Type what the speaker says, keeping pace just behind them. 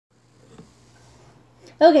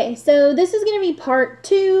Okay, so this is going to be part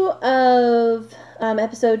 2 of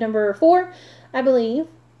episode number 4, I believe.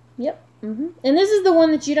 Yep. And this is the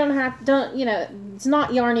one that you it's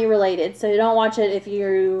not Yarny related, so don't watch it if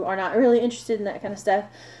you are not really interested in that kind of stuff.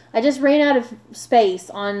 I just ran out of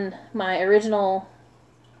space on my original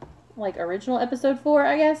episode 4,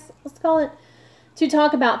 I guess, let's call it, to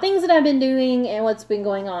talk about things that I've been doing and what's been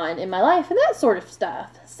going on in my life and that sort of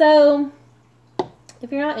stuff. So,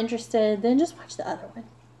 if you're not interested, then just watch the other one.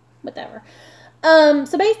 Whatever.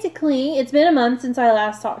 So basically, it's been a month since I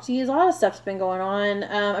last talked to you. A lot of stuff's been going on.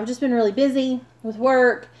 I've just been really busy with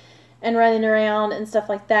work and running around and stuff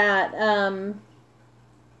like that.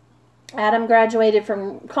 Adam graduated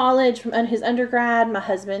from college, from his undergrad, my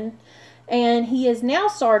husband, and he has now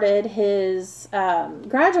started his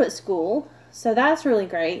graduate school. So that's really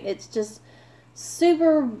great. It's just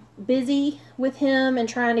super busy with him and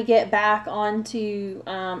trying to get back onto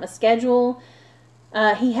a schedule.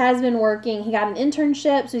 He has been working. He got an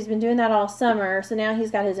internship, so he's been doing that all summer. So now he's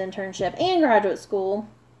got his internship and graduate school.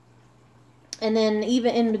 And then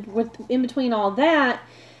even in between all that,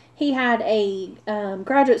 he had a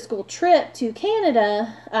graduate school trip to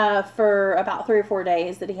Canada for about 3 or 4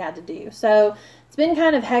 days that he had to do. So it's been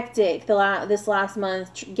kind of hectic this last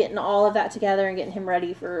month, getting all of that together and getting him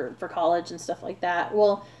ready for college and stuff like that.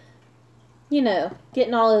 Well,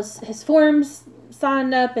 getting all his forms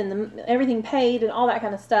signed up and everything paid and all that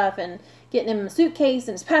kind of stuff, and getting him a suitcase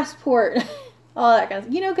and his passport, all that kind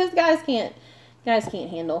of, because guys can't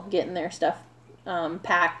handle getting their stuff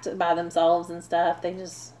packed by themselves and stuff.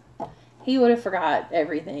 He would have forgot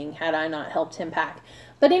everything had I not helped him pack.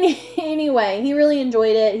 But anyway, he really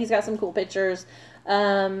enjoyed it. He's got some cool pictures.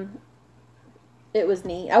 It was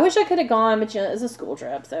neat. I wish I could have gone, but it was a school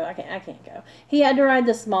trip, so I can't go. He had to ride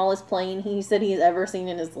the smallest plane he said he's ever seen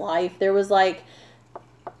in his life. There was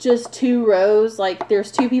just 2 rows.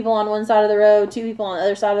 There's 2 people on one side of the row, 2 people on the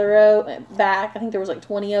other side of the row back. I think there was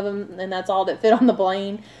 20 of them, and that's all that fit on the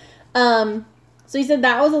plane. So he said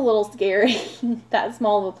that was a little scary, that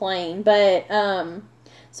small of a plane. But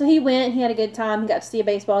so he went. He had a good time. He got to see a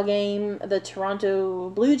baseball game. The Toronto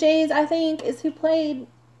Blue Jays, I think, is who played.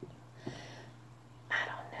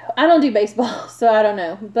 I don't do baseball, so I don't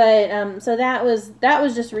know. But so that was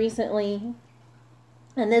just recently.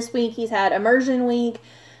 And this week he's had immersion week,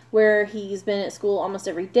 where he's been at school almost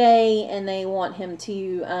every day, and they want him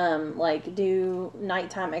to do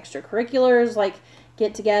nighttime extracurriculars,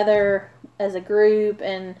 get together as a group,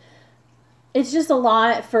 and it's just a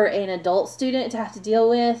lot for an adult student to have to deal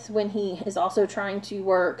with when he is also trying to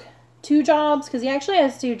work 2 jobs, because he actually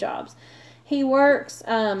has 2 jobs. He works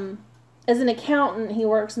as an accountant. He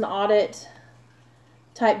works in the audit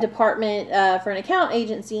type department for an account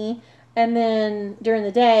agency, and then during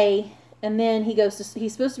the day, and then he's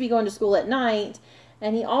supposed to be going to school at night,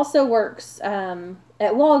 and he also works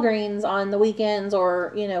at Walgreens on the weekends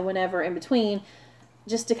or whenever in between,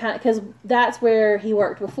 just to because that's where he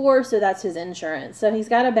worked before, so that's his insurance. So he's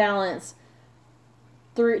got to balance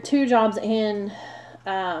 2 jobs and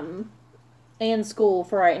school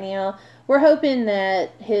for right now. We're hoping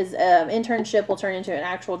that his internship will turn into an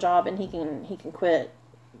actual job and he can quit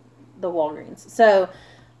the Walgreens. So,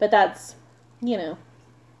 but that's,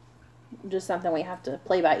 just something we have to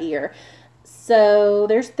play by ear. So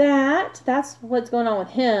there's that. That's what's going on with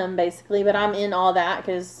him, basically. But I'm in all that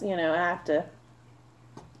because, I have to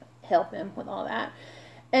help him with all that.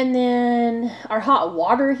 And then our hot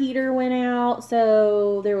water heater went out,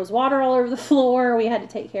 so there was water all over the floor. We had to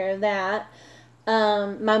take care of that.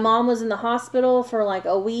 My mom was in the hospital for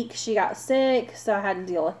a week. She got sick, so I had to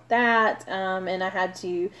deal with that. And I had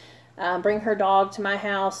to bring her dog to my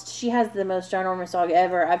house. She has the most ginormous dog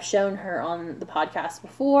ever. I've shown her on the podcast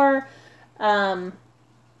before.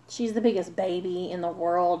 She's the biggest baby in the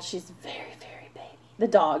world. She's very, very baby. The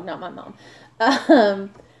dog, not my mom.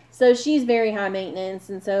 So she's very high maintenance,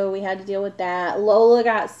 and so we had to deal with that. Lola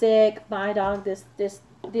got sick. My dog, this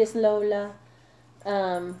Lola,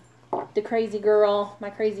 the crazy girl, my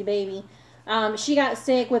crazy baby. She got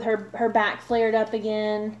sick with her back flared up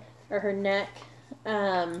again, or her neck,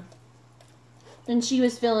 and she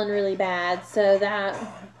was feeling really bad. So that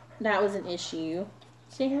was an issue.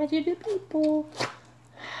 Say hi to the people.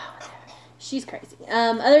 She's crazy.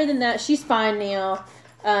 Other than that, she's fine now.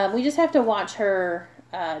 We just have to watch her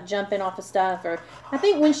jumping off of stuff, or I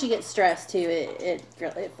think when she gets stressed too, it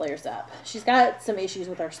flares up. She's got some issues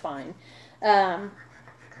with her spine, but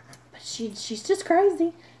she's just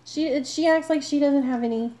crazy. She acts like she doesn't have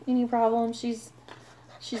any problems. She's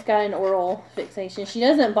got an oral fixation. She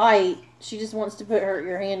doesn't bite. She just wants to put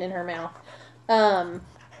your hand in her mouth, and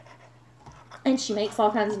she makes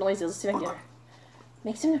all kinds of noises. Let's see if I can get her.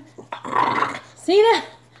 Makes him... See that?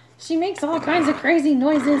 She makes all kinds of crazy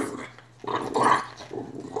noises.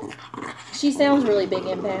 She sounds really big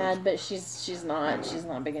and bad, but she's not. She's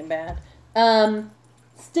not big and bad.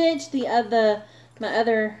 Stitch, my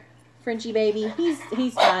other Frenchie baby,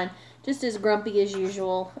 he's fine. Just as grumpy as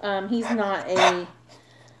usual. He's not a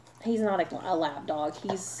lap dog.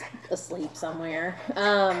 He's asleep somewhere.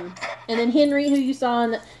 And then Henry, who you saw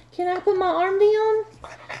in the... Can I put my arm down?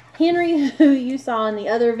 Henry, who you saw in the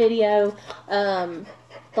other video,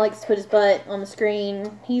 likes to put his butt on the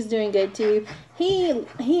screen. He's doing good too.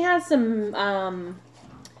 He has some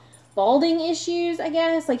balding issues, I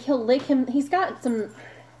guess. Like, he'll lick him. He's got some...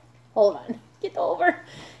 Hold on. Get over.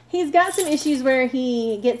 He's got some issues where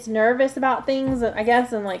he gets nervous about things, I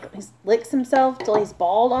guess, and like he licks himself till he's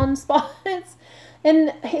bald on spots.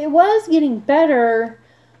 And it was getting better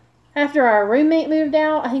after our roommate moved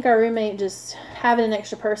out. I think our roommate, just having an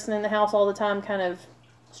extra person in the house all the time, kind of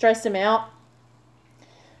stressed him out.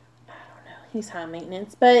 I don't know. He's high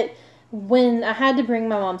maintenance. But when I had to bring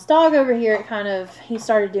my mom's dog over here, he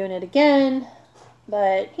started doing it again.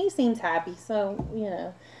 But he seems happy, so, you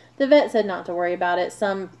know. The vet said not to worry about it.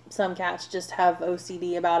 Some cats just have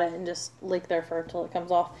OCD about it and just lick their fur till it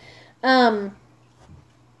comes off. But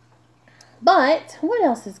what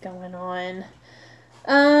else is going on?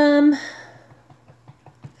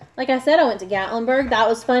 Like I said, I went to Gatlinburg. That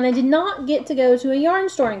was fun. I did not get to go to a yarn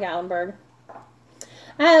store in Gatlinburg.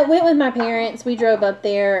 I went with my parents. We drove up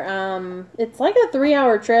there. It's like a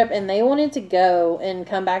 3-hour trip, and they wanted to go and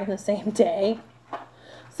come back in the same day.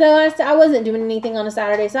 So I wasn't doing anything on a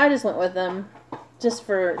Saturday, so I just went with them, just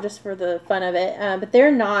for the fun of it. But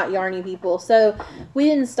they're not yarny people, so we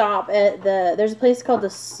didn't stop at there's a place called the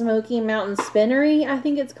Smoky Mountain Spinnery, I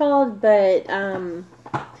think it's called, but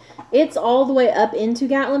it's all the way up into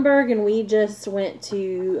Gatlinburg, and we just went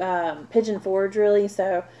to Pigeon Forge, really,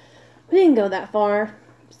 so we didn't go that far.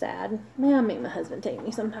 Sad. Yeah, I'll make my husband take me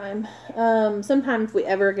sometime. Sometime if we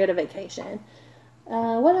ever get a vacation.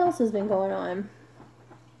 What else has been going on?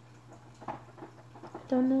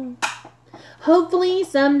 Don't know. Hopefully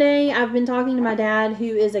someday. I've been talking to my dad, who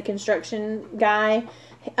is a construction guy.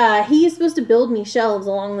 He's supposed to build me shelves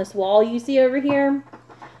along this wall you see over here.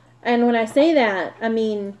 And when I say that, I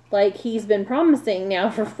mean, like, he's been promising now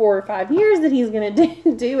for 4 or 5 years that he's going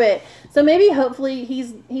to do it. So maybe, hopefully,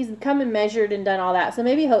 he's come and measured and done all that. So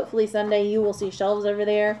maybe, hopefully, someday you will see shelves over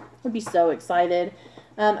there. I'd be so excited.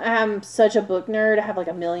 I'm such a book nerd. I have like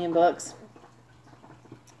 1 million books.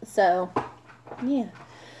 So, yeah.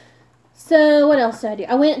 So, what else did I do?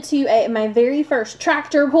 I went to my very first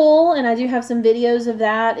tractor pull, and I do have some videos of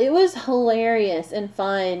that. It was hilarious and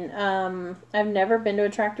fun. I've never been to a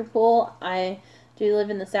tractor pull. I do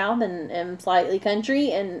live in the South and am slightly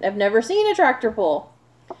country, and I've never seen a tractor pull.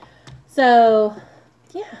 So,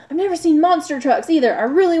 yeah. I've never seen monster trucks either. I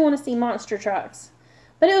really want to see monster trucks.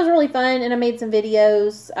 But it was really fun, and I made some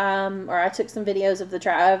videos, or I took some videos of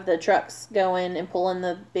the trucks going and pulling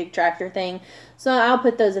the big tractor thing. So I'll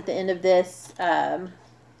put those at the end of this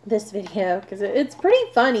this video, because it's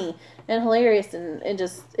pretty funny and hilarious, and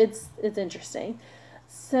just it's interesting.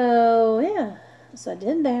 So yeah, so I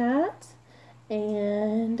did that,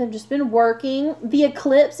 and I've just been working. The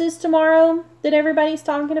eclipse is tomorrow that everybody's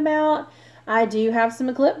talking about. I do have some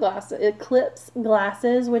eclipse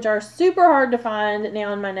glasses, which are super hard to find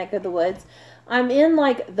now in my neck of the woods. I'm in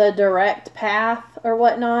like the direct path or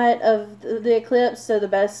whatnot of the eclipse, so the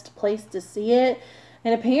best place to see it.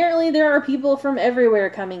 And apparently there are people from everywhere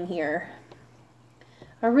coming here.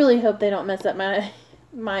 I really hope they don't mess up my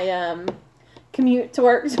commute to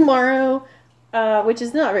work tomorrow, which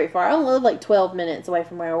is not very far. I only live like 12 minutes away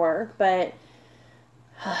from where I work, but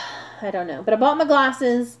I don't know. But I bought my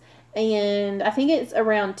glasses. And I think it's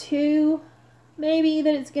around 2, maybe,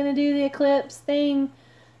 that it's going to do the eclipse thing.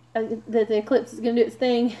 That the eclipse is going to do its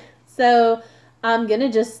thing. So I'm going to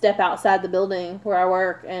just step outside the building where I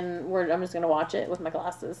work, and I'm just going to watch it with my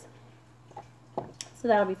glasses. So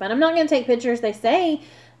that'll be fun. I'm not going to take pictures. They say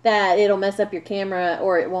that it'll mess up your camera,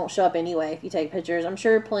 or it won't show up anyway if you take pictures. I'm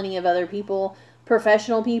sure plenty of other people,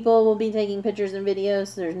 professional people, will be taking pictures and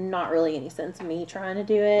videos. So there's not really any sense in me trying to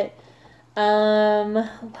do it.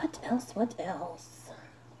 What else?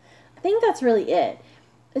 I think that's really it.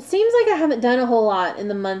 It seems like I haven't done a whole lot in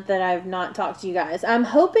the month that I've not talked to you guys. I'm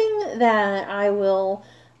hoping that I will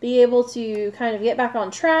be able to kind of get back on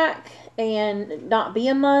track and not be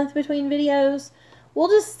a month between videos. We'll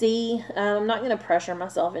just see. I'm not going to pressure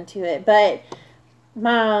myself into it, but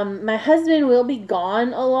my husband will be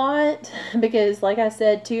gone a lot because, like I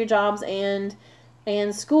said, 2 jobs and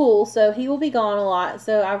and school, so he will be gone a lot.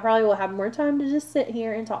 So I probably will have more time to just sit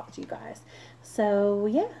here and talk to you guys. So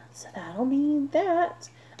yeah, so that'll be that.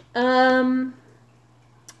 I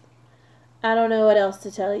don't know what else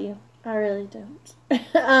to tell you. I really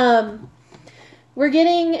don't. We're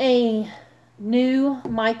getting a new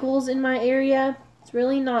Michael's in my area. It's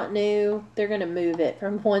really not new. They're going to move it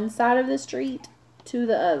from one side of the street to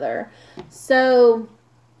the other. So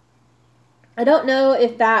I don't know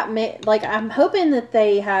if that I'm hoping that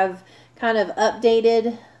they have kind of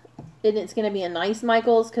updated and it's going to be a nice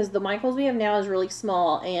Michael's, because the Michael's we have now is really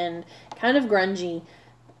small and kind of grungy.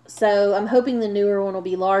 So I'm hoping the newer one will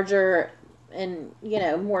be larger and, you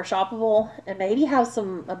know, more shoppable, and maybe have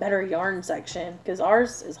a better yarn section, because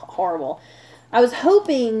ours is horrible. I was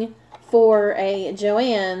hoping for a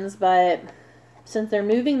Joann's, but since they're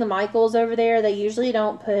moving the Michael's over there, they usually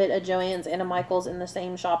don't put a Joann's and a Michael's in the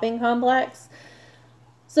same shopping complex.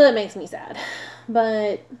 So that makes me sad.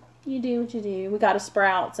 But you do what you do. We got a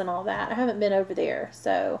Sprouts and all that. I haven't been over there,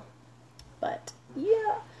 so, but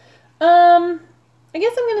yeah. I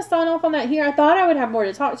guess I'm going to sign off on that here. I thought I would have more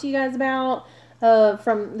to talk to you guys about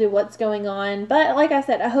from what's going on. But like I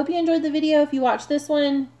said, I hope you enjoyed the video. If you watched this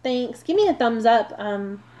one, thanks. Give me a thumbs up.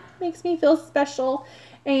 Makes me feel special.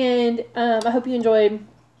 And I hope you enjoyed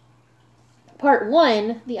part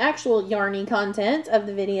 1, the actual yarny content of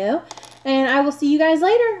the video. And I will see you guys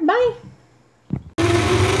later. Bye.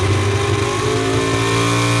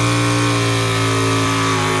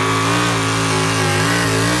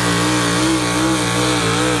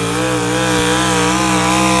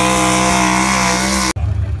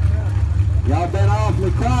 Y'all been awfully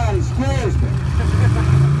quiet, it scares me.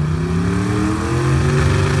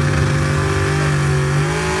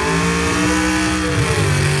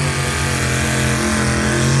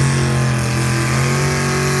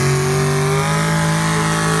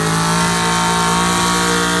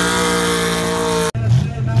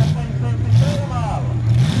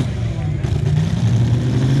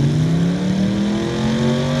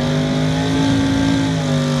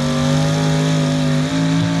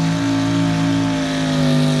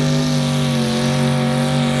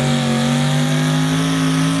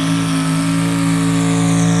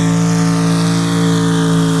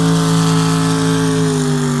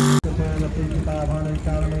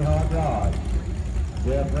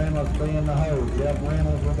 Jeff Reynolds be in the hole. Jeff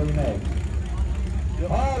Reynolds will be next. All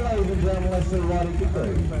right, ladies and gentlemen, let's see what he can do.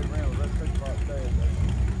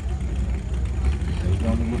 He's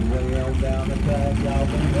going to get way on down the track. Y'all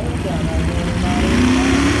been going down there.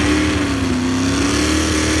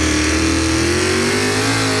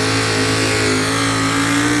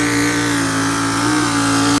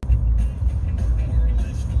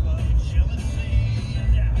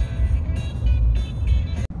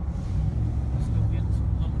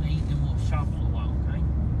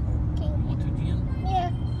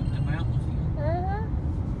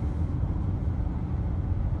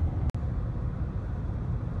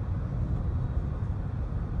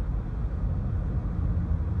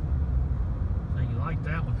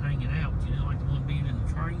 That one hanging out, you know, like the one being in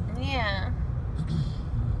the train. Yeah.